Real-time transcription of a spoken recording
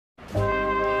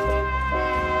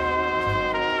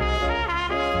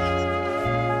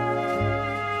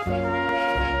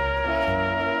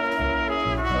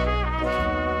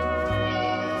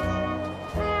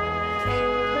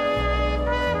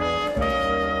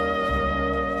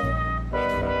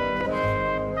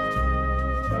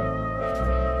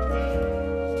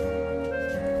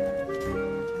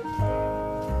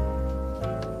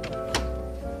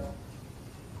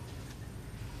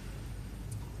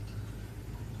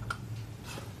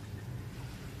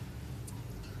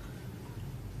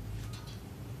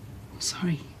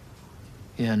Sorry.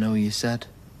 Yeah, I know you said.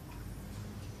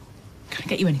 Can I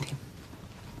get you anything?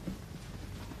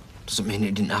 Doesn't mean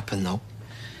it didn't happen, though.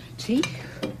 Tea?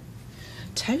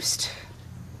 Toast?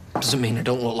 Doesn't mean I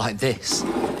don't look like this.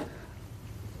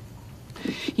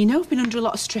 You know I've been under a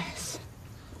lot of stress.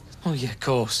 Oh, yeah, of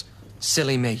course.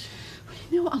 Silly me.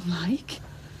 You know what I'm like?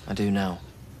 I do now.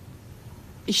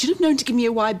 You should have known to give me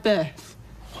a wide berth.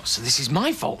 What, so this is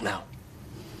my fault now?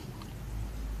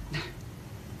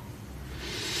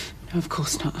 No, of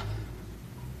course not.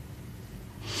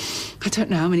 I don't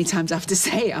know how many times I have to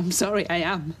say I'm sorry, I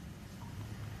am.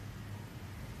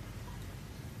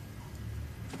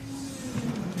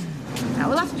 Right,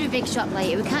 we'll have to do a big shop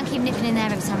later. We can't keep nipping in there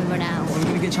every time we run out. Are we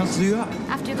going to get a chance to do that?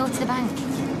 After we go to the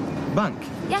bank. Bank?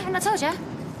 Yeah, haven't I told you?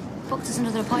 Booked us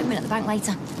another appointment at the bank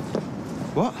later.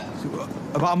 What?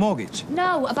 About a mortgage?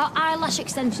 No, about eyelash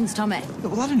extensions, Tommy.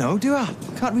 Well, I don't know, do I?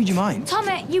 Can't read your mind.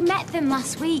 Tommy, you met them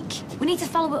last week. We need to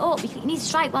follow it up. You need to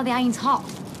strike while the iron's hot.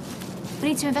 We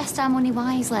need to invest our money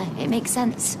wisely. It makes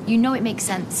sense. You know it makes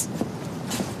sense.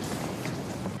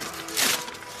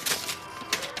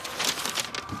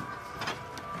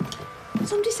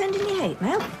 Somebody sending you hate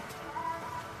mail?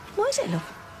 What is it,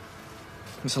 love?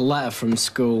 It's a letter from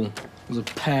school. There's a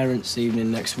parents'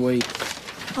 evening next week.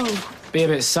 Oh. Be a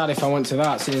bit sad if I went to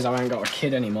that, seeing as I ain't got a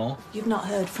kid anymore. You've not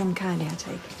heard from Kylie, I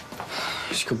take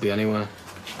it? She could be anywhere.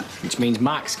 Which means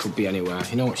Max could be anywhere.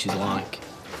 You know what she's like.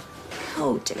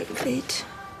 Oh, David.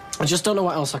 I just don't know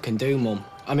what else I can do, Mum.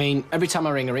 I mean, every time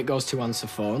I ring her, it goes to answer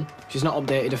phone. She's not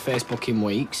updated her Facebook in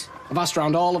weeks. I've asked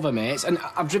round all of her mates, and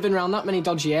I've driven around that many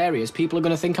dodgy areas, people are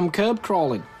going to think I'm curb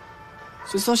crawling.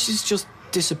 So it's like she's just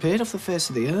disappeared off the face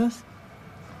of the earth.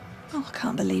 Oh, I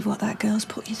can't believe what that girl's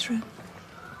put you through.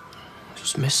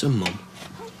 Just miss her, Mum.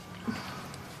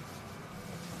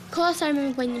 Of course I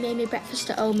remember when you made me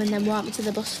breakfast at home and then walked me to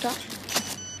the bus stop.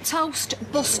 Toast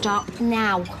bus stop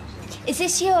now. Is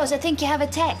this yours? I think you have a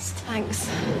text. Thanks.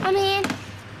 I mean,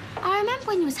 I remember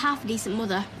when you was half a decent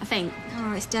mother, I think.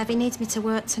 Oh, it's Debbie needs me to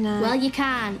work tonight. Well, you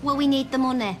can. Well, we need the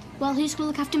money. Well, who's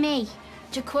going to look after me?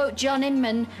 To quote John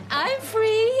Inman, I'm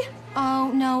free.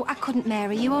 Oh, no, I couldn't,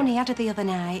 Mary. You only had her the other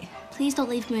night. Please don't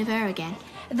leave me with her again.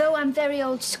 Though I'm very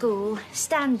old school,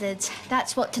 standards,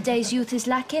 that's what today's youth is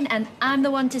lacking, and I'm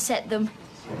the one to set them.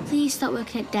 Please stop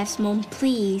working at Dev's, Mum,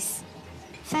 please.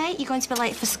 Faye, you're going to be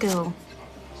late for school.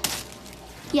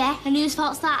 Yeah, and whose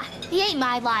fault's that? He ain't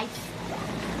my life.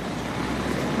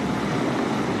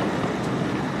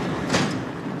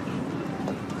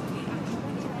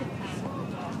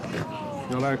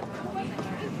 Hello.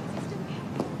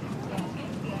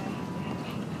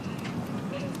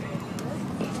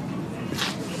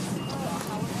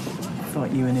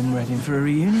 Thought you and him were heading for a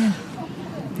reunion.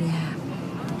 Yeah.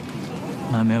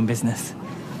 Mind my own business.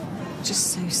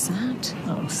 Just so sad.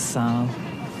 Oh, Sal.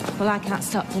 Well, I can't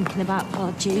stop thinking about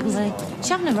poor Julie. She's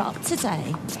having a rock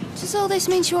today. Does all this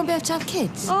mean she won't be able to have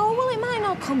kids? Oh, well, it might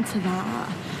not come to that.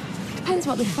 Depends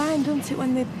what they find, doesn't it,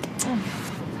 when they... Oh,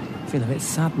 I feel a bit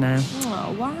sad now.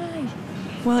 oh why?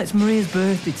 Well, it's Maria's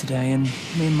birthday today, and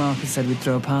me and Marcus said we'd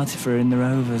throw a party for her in the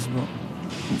Rovers, but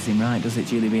it doesn't seem right, does it,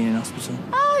 Julie being in hospital?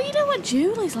 Oh, you know what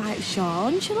Julie's like,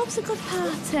 Sean? She loves a good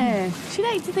party. She'd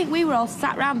hate to think we were all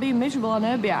sat round being miserable on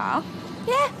her behalf.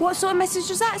 Yeah, what sort of message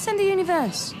does that send the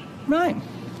universe? Right.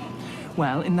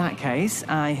 Well, in that case,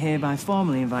 I hereby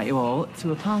formally invite you all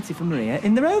to a party for Maria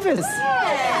in the Rovers.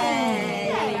 Yay!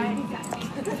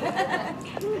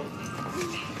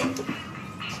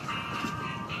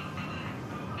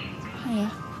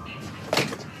 Hiya.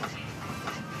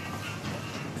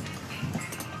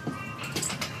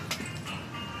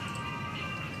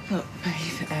 Look,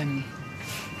 babe,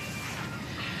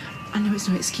 I know it's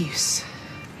no excuse,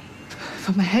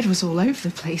 but my head was all over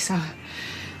the place. I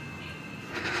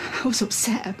was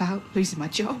upset about losing my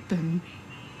job, and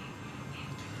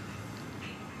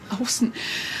I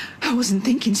wasn't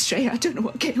thinking straight. I don't know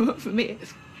what came over me.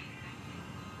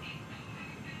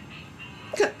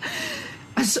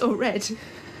 I saw red.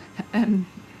 A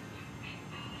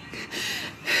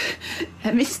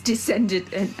mist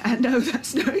descended, and I know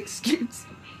that's no excuse.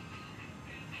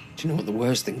 Do you know what the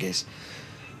worst thing is?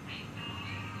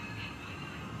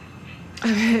 I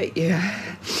hurt you.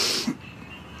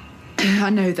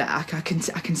 I know that. I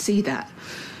can see that.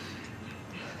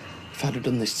 If I'd have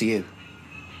done this to you,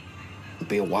 I'd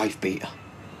be a wife beater.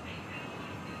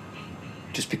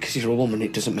 Just because you're a woman,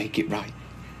 it doesn't make it right.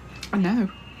 I know.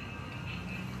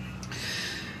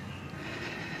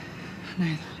 I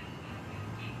know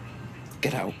that.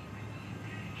 Get out.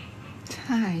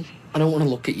 Hi. I don't want to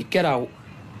look at you. Get out.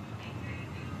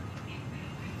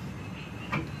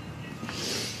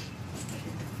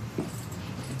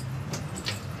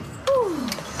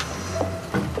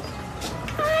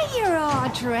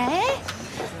 Audrey.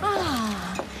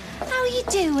 Ah, how are you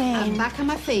doing? I'm back on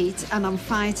my feet and I'm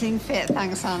fighting fit,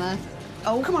 thanks, Hannah.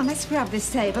 Oh, come on, let's grab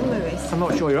this table, Lewis. I'm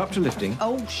not sure you're up to lifting.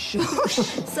 Oh, shush.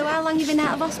 So how long you been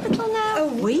out of hospital now? A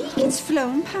week? It's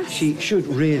flown past. She should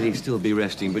really still be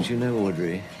resting, but you know,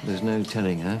 Audrey, there's no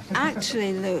telling her.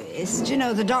 Actually, Lewis, do you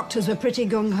know, the doctors were pretty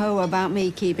gung-ho about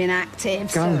me keeping active,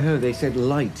 so... Gung-ho, they said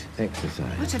light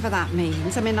exercise. Whatever that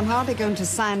means. I mean, I'm hardly going to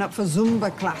sign up for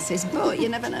Zumba classes, but you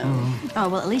never know. Oh,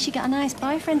 well, at least you got a nice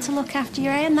boyfriend to look after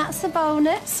you, eh? And that's the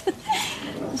bonus.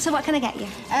 So what can I get you?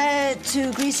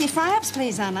 2 greasy fry-ups,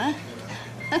 please, Anna.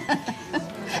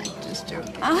 Just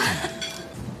joking.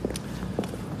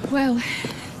 Well,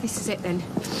 this is it then.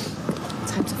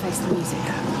 Time to face the music.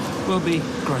 Will be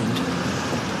grand.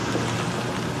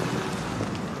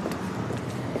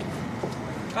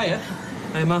 Hiya.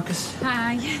 Hey, Marcus.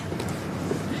 Hi.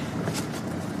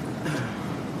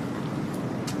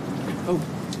 Oh,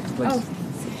 please.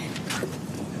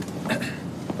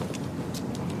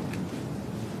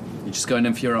 You're just going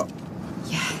in for your op?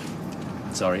 Yeah.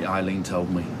 Sorry, Eileen told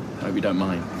me. Hope you don't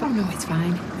mind. Oh, no, it's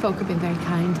fine. Folk have been very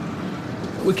kind.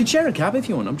 We could share a cab if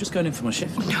you want. I'm just going in for my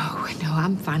shift. No,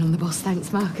 I'm fine on the bus,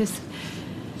 thanks, Marcus.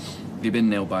 Have you been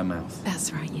nil by mouth?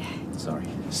 That's right, yeah. Sorry,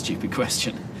 stupid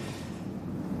question.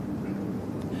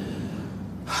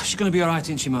 She's going to be all right,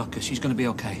 isn't she, Marcus? She's going to be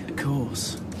okay. Of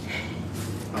course.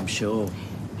 I'm sure.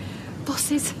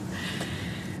 Buses.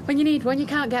 When you need one, you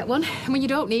can't get one. And when you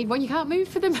don't need one, you can't move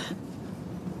for them.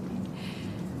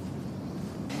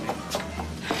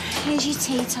 Here's your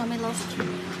tea, Tommy, love. There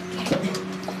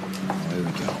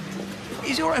we go.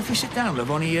 Is it all right if we sit down,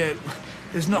 love? Only,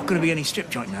 there's not going to be any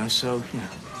strip joint now, so, you know.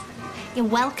 You're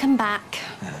welcome back.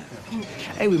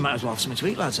 Hey, we might as well have something to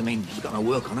eat, lads. I mean, we've got no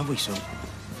work on, have we, so...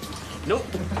 Nope.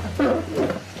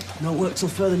 No work till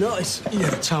further notice. Yeah,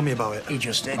 tell me about it. He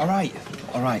just did. All right.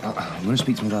 I'm going to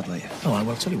speak to my dad later. All right,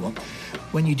 well, I'll tell you what.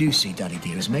 When you do see Daddy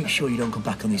Dearest, make sure you don't come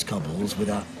back on these cobbles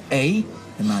without A,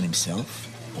 the man himself,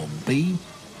 or B,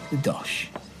 the dosh.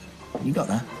 You got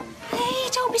that? Hey,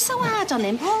 don't be so hard on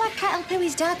him. Poor lad can't help who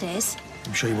his dad is.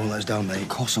 I'm sure you won't let us down, mate. Of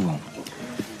course I won't.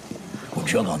 Well,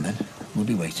 jog on, then. We'll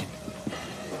be waiting.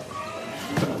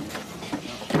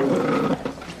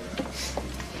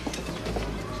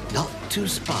 Not too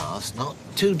sparse, not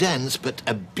too dense, but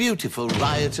a beautiful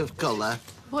riot of colour.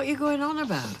 What are you going on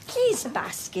about? These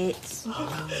baskets.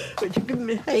 But you give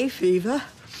me hay fever.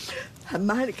 I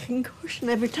might a concussion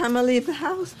every time I leave the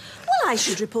house. Well, I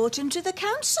should report him to the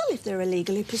council if they're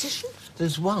illegally positioned.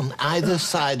 There's one either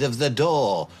side of the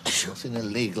door. Nothing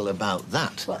illegal about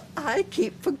that. Well, I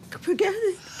keep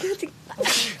forgetting.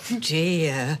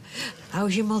 Dear.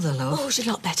 How's your mother, love? Oh, she's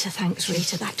a lot better, thanks,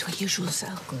 Rita. Back to her usual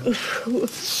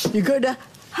self. You're going to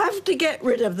have to get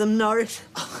rid of them, Norris.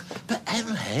 But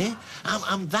Emily,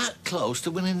 I'm that close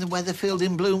to winning the Weatherfield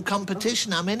in Bloom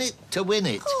competition. I'm in it to win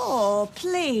it. Oh,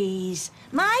 please.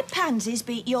 My pansies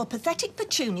beat your pathetic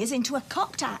petunias into a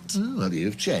cocked hat. Oh, well,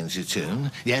 you've changed your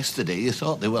tune. Yesterday you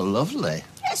thought they were lovely.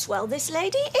 Yes, well, this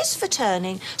lady is for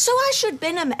turning. So I should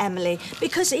bin 'em, Emily,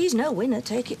 because he's no winner,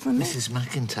 take it from me. Mrs.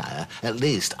 McIntyre, at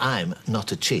least I'm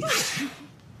not a chief.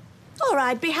 Or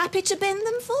I'd be happy to bin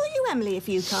them for you, Emily, if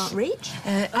you can't reach.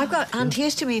 I've got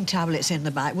antihistamine tablets in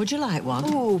the back. Would you like one?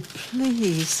 Oh,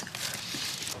 please.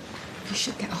 You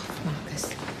should get off,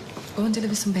 Marcus. Go and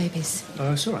deliver some babies.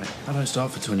 Oh, it's all right. I don't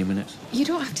start for 20 minutes. You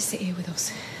don't have to sit here with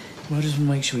us. Well, I just want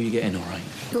to make sure you get in all right.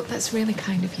 Look, that's really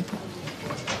kind of you, but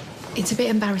it's a bit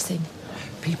embarrassing.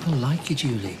 People like you,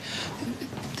 Julie.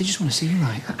 They just want to see you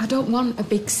right. I don't want a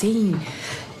big scene.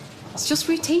 It's just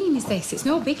routine, is this? It's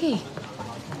no biggie.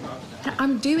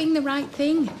 I'm doing the right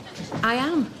thing. I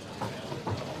am.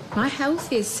 My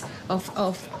health is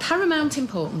of paramount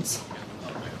importance.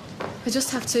 I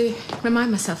just have to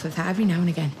remind myself of that every now and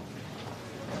again.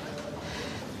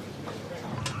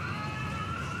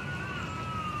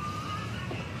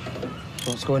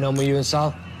 What's going on with you and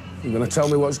Sal? You're going to tell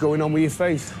me what's going on with your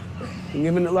faith? You're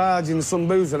giving it large in some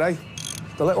boozer, eh?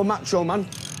 The little macho man.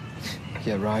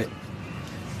 Yeah, right.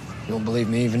 You won't believe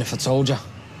me even if I told you.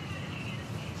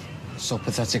 So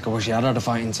pathetic, I wish you had had a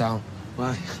fight in town.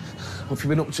 Why? What have you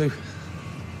been up to?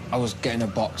 I was getting a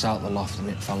box out the loft and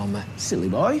it fell on me. Silly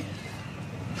boy.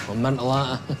 I'm mental,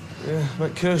 aren't I? Yeah,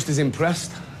 but Kirsty's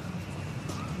impressed.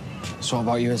 So what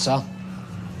about you and Sal?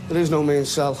 There is no me and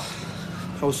Sal.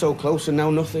 I was so close and now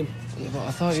nothing. Yeah, but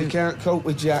I thought She can't cope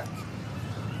with Jack.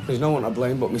 There's no one to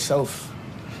blame but myself.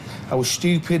 I was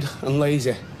stupid and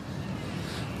lazy.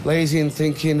 Lazy in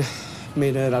thinking me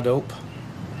and her had hope.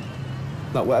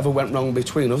 That whatever went wrong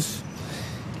between us,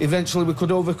 eventually we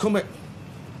could overcome it.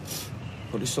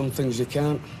 But there's some things you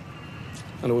can't.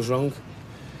 And I was wrong.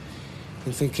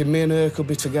 and thinking me and her could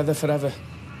be together forever.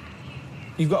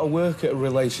 You've got to work at a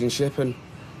relationship, and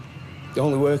the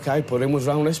only work I put in was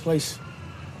round this place.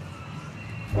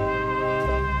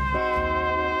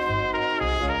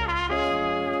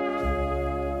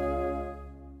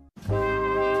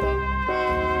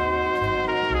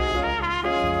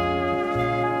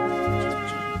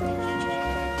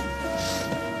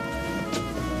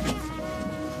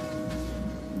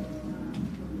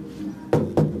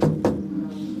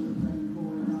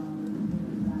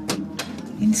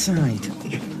 Inside.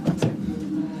 Did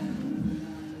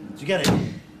you get it?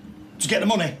 Did you get the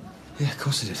money? Yeah, of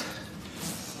course I did.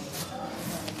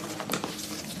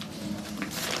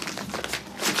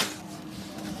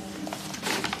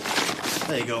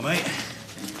 There you go, mate.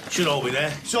 Should all be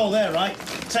there. It's all there, right?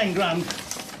 10 grand.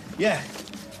 Yeah.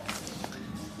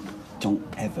 Don't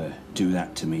ever do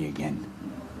that to me again.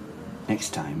 Next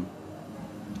time,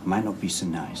 I might not be so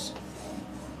nice.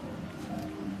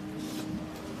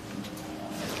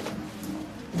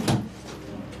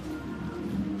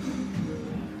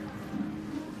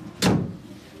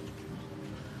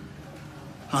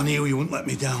 I knew you wouldn't let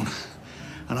me down.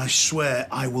 And I swear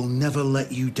I will never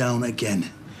let you down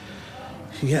again.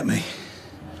 You get me?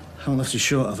 I haven't left you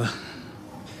short of her.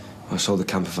 I sold the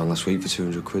camper van last week for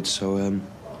 200 quid, so,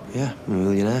 yeah, I'm a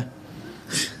millionaire.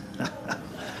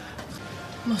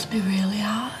 Must be really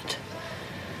hard.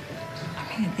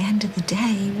 I mean, at the end of the day,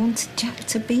 he wanted Jack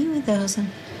to be with us, and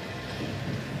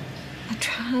I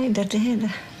tried, I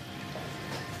did.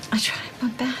 I tried my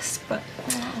best, but...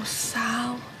 Oh,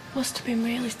 Sal. Must have been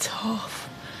really tough.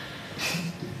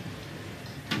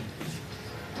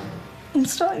 I'm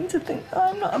starting to think that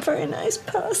I'm not a very nice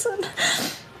person.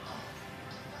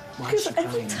 Because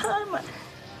every time I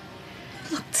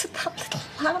looked at that little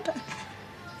ladder,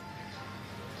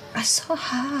 I saw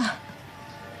her.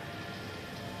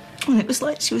 And it was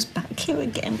like she was back here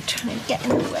again, trying to get in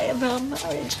the way of our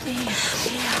marriage.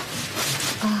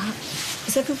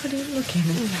 Is everybody looking?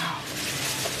 No.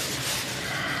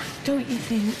 Don't you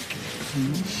think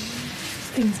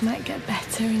things might get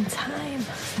better in time?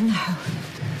 No.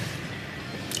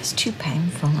 It's too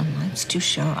painful and life's too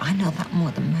short. I know that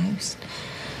more than most.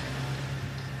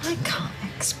 I can't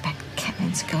expect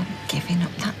Kevin to go giving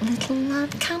up that little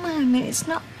lad, can I? I mean, it's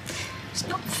not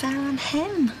fair on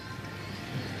him.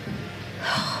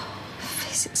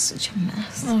 This is such a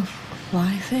mess. Oh,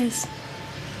 life is.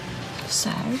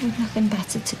 So, with nothing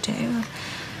better to do,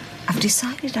 I've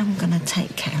decided I'm going to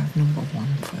take care of number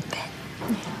one for a bit.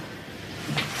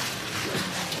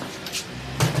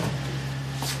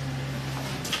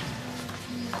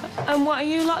 And what are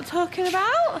you lot talking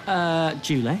about?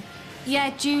 Julie?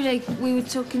 Yeah, Julie, we were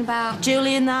talking about...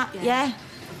 Julie and that, yeah.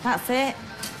 That's it.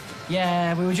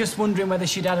 Yeah, we were just wondering whether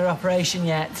she'd had her operation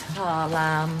yet. Oh,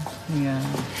 lamb. Yeah.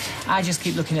 I just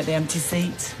keep looking at the empty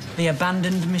seat, the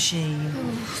abandoned machine.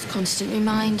 Oh, it's a constant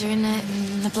reminder, isn't it?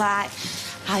 The black.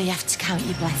 How you have to count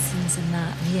your blessings and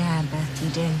that. Yeah, Beth, you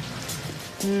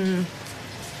do.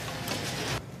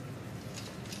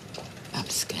 I'm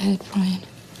scared, Brian.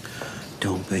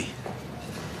 Don't be.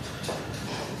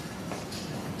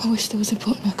 I wish there was a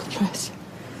button I could press.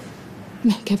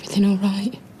 Make everything all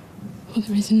right. But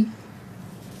there isn't.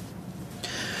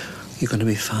 You're going to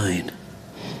be fine.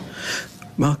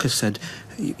 Marcus said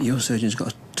your surgeon's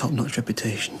got a top-notch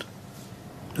reputation.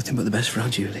 Nothing but the best for our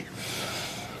Julie.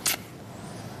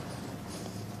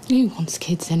 Who wants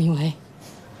kids anyway?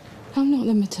 I'm not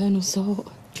the maternal sort.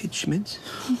 Kid Schmidt?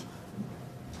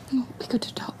 Oh, we could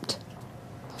adopt.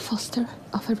 Foster,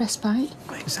 offer respite.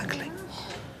 Exactly.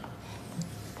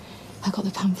 I got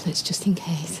the pamphlets just in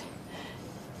case.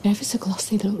 They're ever so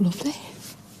glossy, they look lovely.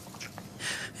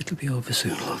 It'll be over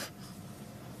soon, love.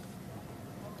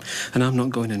 And I'm not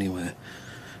going anywhere.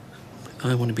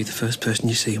 I want to be the first person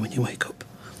you see when you wake up.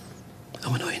 I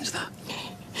want to into that.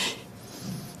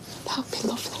 That would be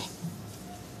lovely.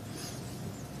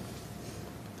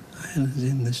 Islands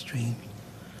in the stream.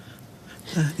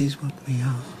 That is what we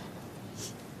are.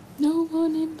 No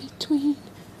one in between.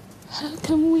 How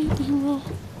can we be wrong?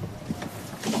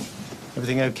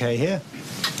 Everything okay here?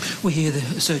 We hear the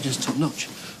surgeon's top-notch.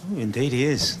 Oh, indeed he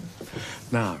is.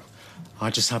 Now, I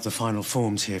just have the final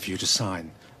forms here for you to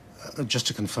sign. Just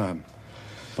to confirm,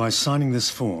 by signing this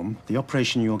form, the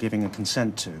operation you're giving a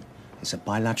consent to is a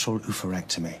bilateral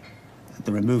oophorectomy,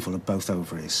 the removal of both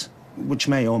ovaries, which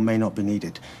may or may not be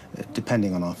needed,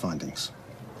 depending on our findings.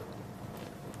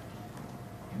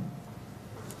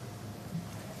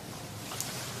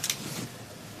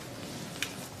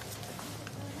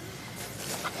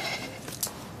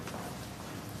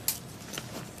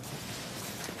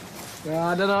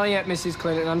 I don't know yet, Mrs.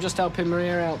 Clinton. I'm just helping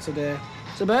Maria out today.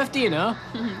 It's a birthday, you know.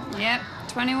 Yep,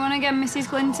 21 again, Mrs.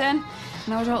 Clinton.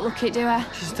 No, I don't look it, do I?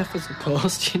 She's deaf as a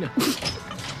post, you know.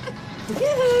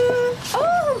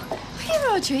 Oh, hey,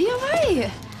 Roger, you all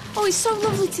right? Oh, it's so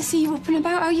lovely to see you up and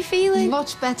about. How are you feeling?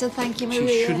 Much better, thank you, She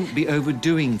Maria. shouldn't be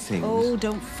overdoing things. Oh,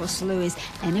 don't fuss, Louis.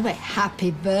 Anyway, happy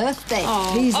birthday.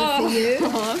 Oh, These are for you.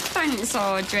 Oh, thanks,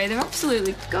 Audrey. They're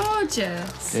absolutely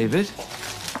gorgeous. David?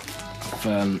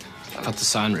 I've had the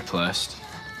sign replaced.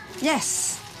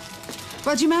 Yes.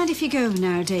 Well, do you mind if you go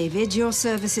now, David? Your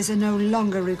services are no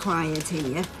longer required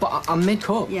here. But I'll make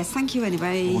up. Yes, thank you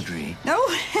anyway. Audrey. No,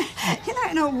 you're like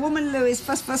an old woman, Louis.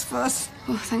 Fuss, fuss, fuss.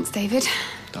 Oh, thanks, David.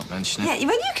 Don't mention it. Yeah,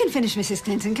 well, you can finish, Mrs.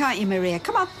 Clinton, can't you, Maria?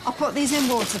 Come on, I'll put these in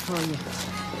water for you.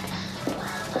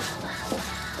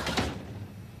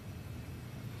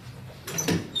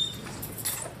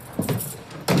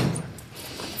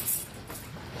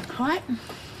 All right.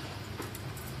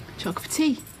 Chalk for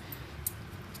tea.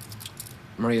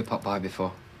 Maria popped by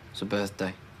before. It's her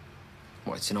birthday.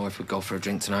 Wanted to know if we'd go for a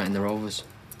drink tonight in the Rovers.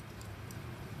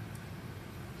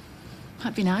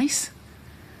 That'd be nice.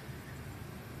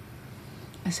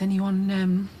 Has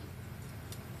anyone,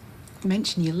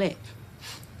 mentioned your lip?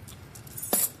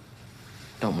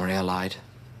 Don't worry, I lied.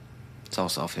 It's all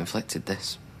self-inflicted,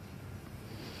 this.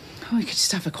 Oh, we could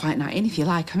just have a quiet night in if you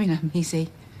like. I mean, I'm easy.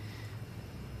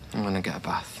 I'm gonna get a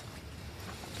bath.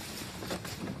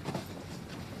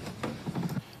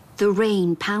 The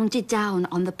rain pounded down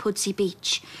on the Pudsey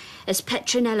beach as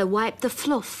Petronella wiped the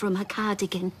fluff from her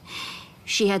cardigan.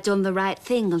 She had done the right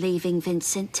thing leaving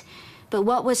Vincent, but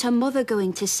what was her mother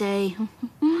going to say?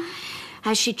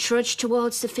 As she trudged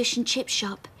towards the fish and chip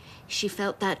shop, she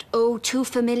felt that too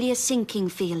familiar sinking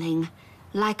feeling,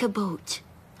 like a boat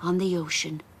on the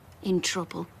ocean, in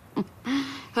trouble.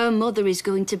 Her mother is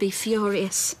going to be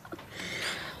furious.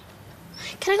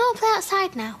 Can I go and play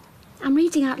outside now? I'm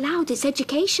reading out loud. It's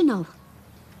educational.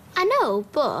 I know,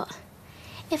 but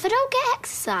if I don't get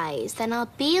exercise, then I'll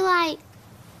be, like,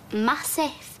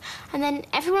 massive. And then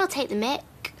everyone will take the mick.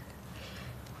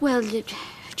 Well,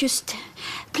 just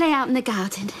play out in the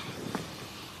garden.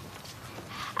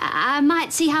 I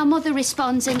might see how Mother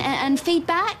responds and feed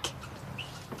back.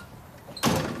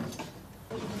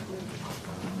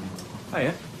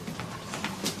 Hiya.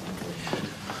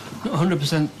 Not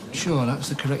 100% sure that's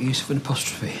the correct use of an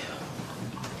apostrophe.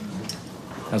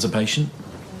 How's a patient?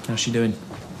 How's she doing?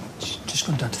 She's just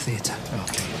gone down to theatre.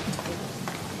 Okay.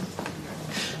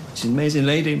 She's an amazing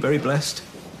lady and very blessed.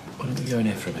 Why don't we go in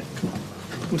here for a bit?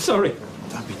 I'm sorry.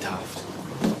 That'd be daft.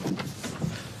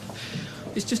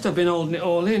 It's just I've been holding it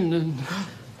all in and...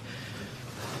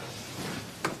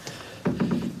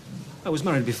 I was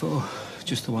married before,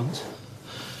 just the once.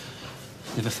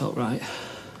 Never felt right.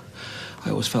 I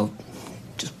always felt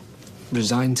just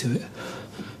resigned to it,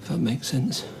 if that makes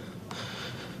sense.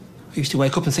 I used to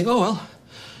wake up and think, oh, well,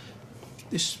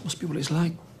 this must be what it's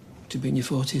like to be in your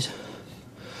 40s.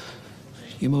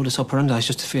 Your modus operandi is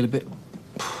just to feel a bit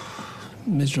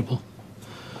miserable.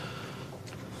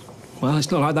 Well,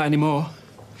 it's not like that anymore.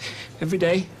 Every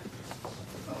day,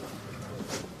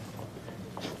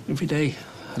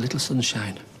 a little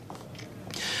sunshine.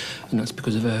 And that's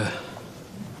because of her.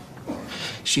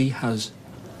 She has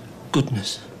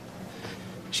goodness.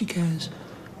 She cares.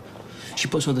 She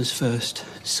puts others first.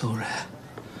 It's so rare.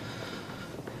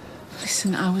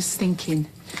 Listen, I was thinking...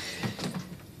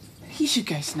 You should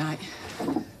go tonight.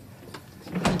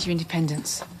 Need your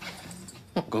independence.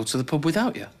 What, go to the pub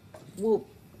without you? Well,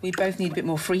 we both need a bit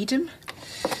more freedom.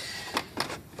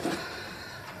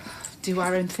 Do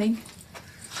our own thing.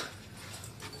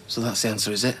 So that's the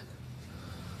answer, is it?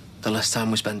 The less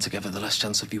time we spend together, the less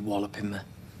chance of you walloping me.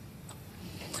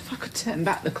 If I could turn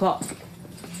back the clock.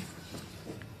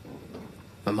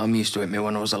 My mum used to hit me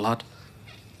when I was a lad.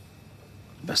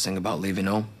 Best thing about leaving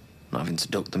home, not having to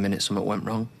duck the minute something went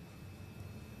wrong.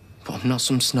 But I'm not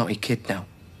some snotty kid now.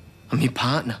 I'm your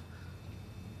partner.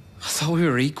 I thought we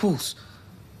were equals.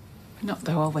 We're not,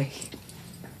 though, are we?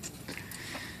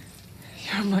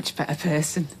 You're a much better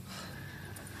person.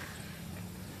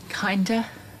 Kinder,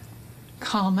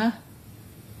 calmer,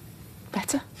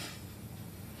 better.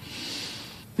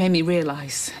 Made me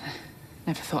realise,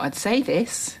 never thought I'd say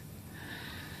this.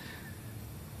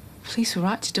 Police were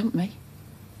right to dump me.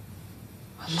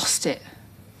 I lost it.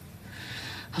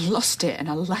 I lost it and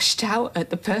I lashed out at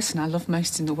the person I love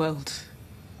most in the world.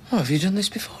 Oh, have you done this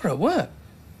before at work?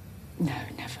 No,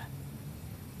 never.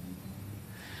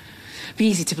 Be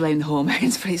easy to blame the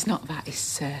hormones, but it's not that.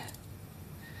 It's the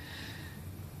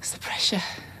pressure.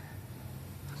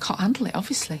 I can't handle it,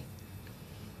 obviously.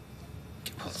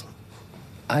 Well,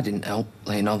 I didn't help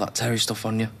laying all that Terry stuff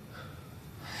on you.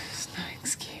 There's no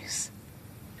excuse.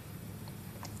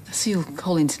 So you'll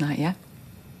call in tonight, yeah?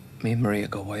 Me and Maria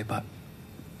go way back.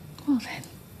 Well then.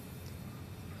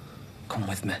 Come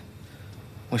with me.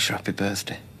 Wish her happy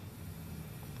birthday.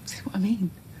 See what I mean?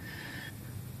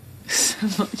 So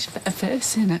much better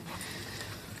person.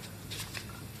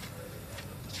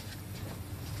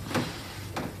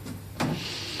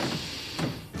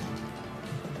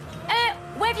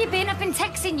 Where have you been? I've been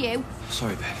texting you.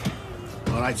 Sorry, babe.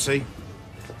 All right, see?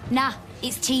 Nah,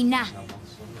 it's Tina.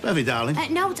 Bevy, darling.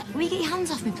 No, will you get your hands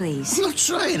off me, please? I'm not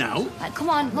trying out. Come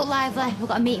on, look lively. We've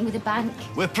got a meeting with the bank.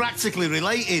 We're practically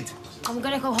related. I'm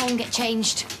gonna go home and get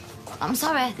changed. I'm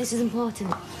sorry, this is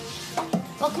important.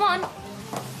 Well, come on.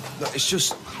 Look, it's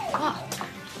just... What?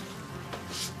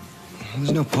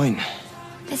 There's no point.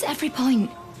 There's every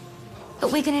point.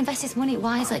 But we're gonna invest this money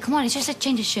wisely. Come on, it's just a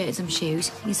change of shirt and some shoes.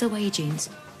 You can still wear your jeans.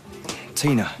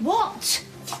 Tina. What?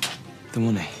 The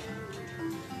money.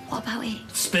 What about it?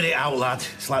 Spit it out, lad.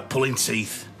 It's like pulling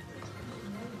teeth.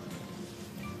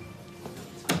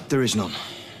 There is none.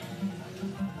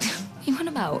 What are you on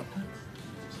about?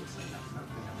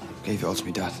 Gave it all to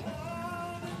me dad.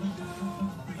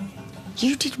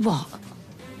 You did what?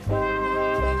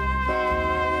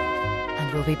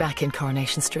 And we'll be back in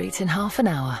Coronation Street in half an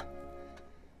hour.